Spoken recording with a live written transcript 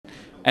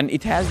And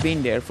it has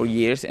been there for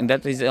years, and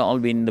that has all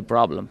been the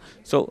problem.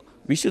 So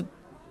we should,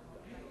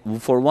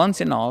 for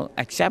once and all,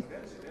 accept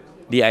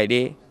the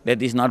idea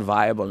that is not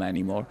viable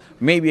anymore.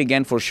 Maybe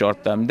again for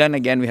short term, then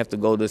again we have to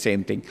go the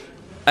same thing.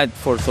 And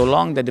for so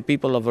long that the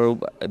people of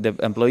Aruba, the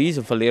employees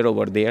of Valero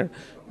were there,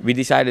 we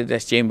decided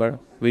as chamber,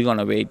 we're going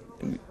to wait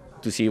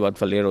to see what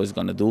Valero is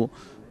going to do,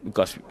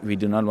 because we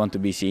do not want to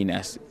be seen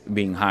as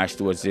being harsh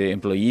towards the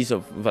employees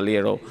of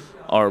Valero,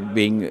 or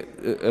being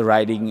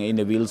riding in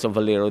the wheels of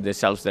Valero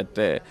themselves,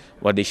 that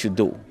what they should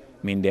do.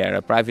 I mean, they are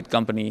a private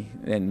company,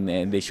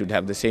 and they should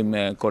have the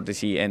same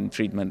courtesy and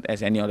treatment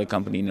as any other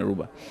company in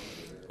Aruba.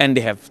 And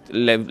they have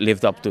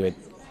lived up to it.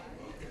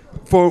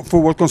 For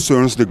what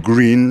concerns the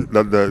green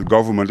that the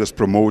government is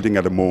promoting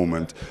at the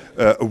moment,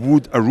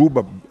 would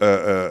Aruba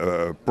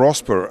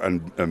prosper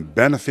and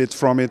benefit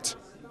from it,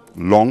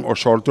 long or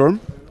short term?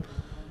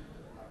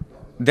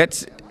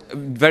 That's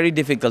very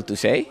difficult to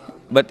say,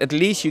 but at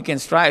least you can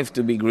strive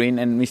to be green.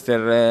 And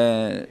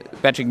Mr.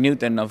 Patrick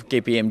Newton of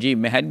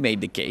KPMG had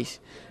made the case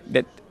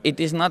that it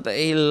is not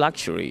a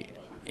luxury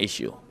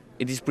issue.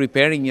 It is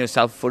preparing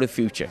yourself for the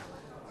future.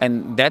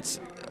 And that's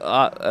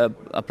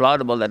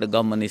applaudable that the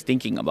government is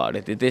thinking about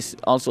it. It is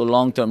also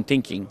long-term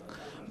thinking,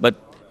 but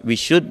we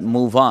should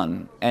move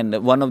on.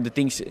 And one of the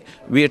things,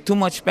 we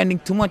are spending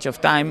too much of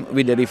time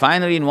with the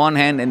refinery in one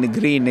hand and the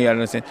green in the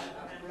other.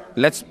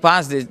 Let's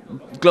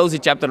close the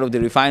chapter of the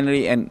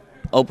refinery and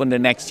open the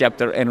next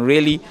chapter and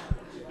really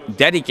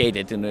dedicate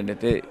it to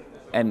it.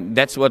 And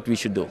that's what we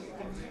should do.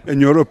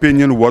 In your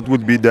opinion, what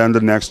would be then the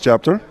next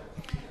chapter?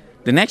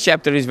 The next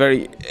chapter is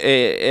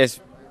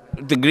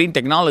the green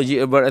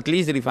technology, but at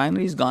least the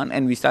refinery is gone,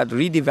 and we start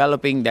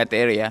redeveloping that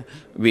area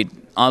with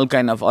all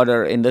kind of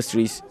other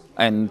industries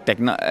and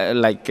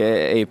like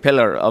a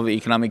pillar of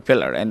economic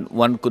pillar, and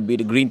one could be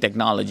the green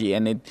technology,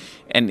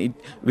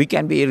 we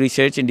can be a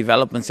research and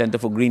development center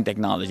for green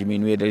technology. I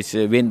mean, where there's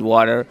wind,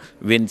 water,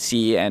 wind,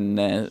 sea,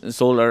 and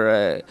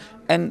solar,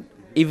 and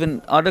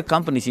even other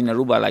companies in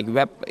Aruba like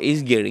WEP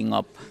is gearing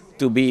up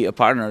to be a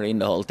partner in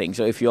the whole thing.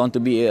 So if you want to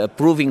be a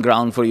proving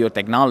ground for your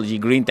technology,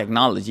 green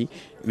technology,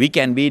 we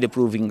can be the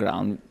proving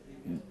ground.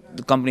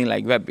 The company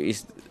like WEB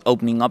is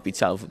opening up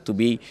itself to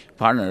be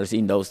partners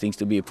in those things,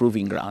 to be a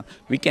proving ground.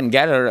 We can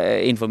gather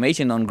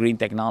information on green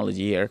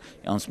technology here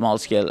on small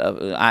scale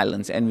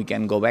islands, and we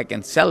can go back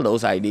and sell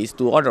those ideas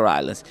to other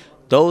islands.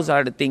 Those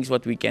are the things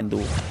what we can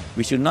do.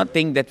 We should not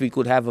think that we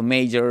could have a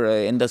major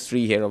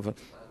industry here of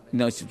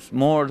it's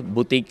more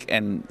boutique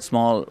and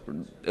small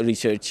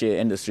research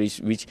industries,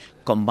 which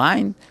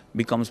combined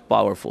becomes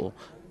powerful,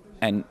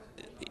 and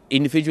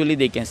individually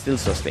they can still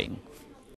sustain.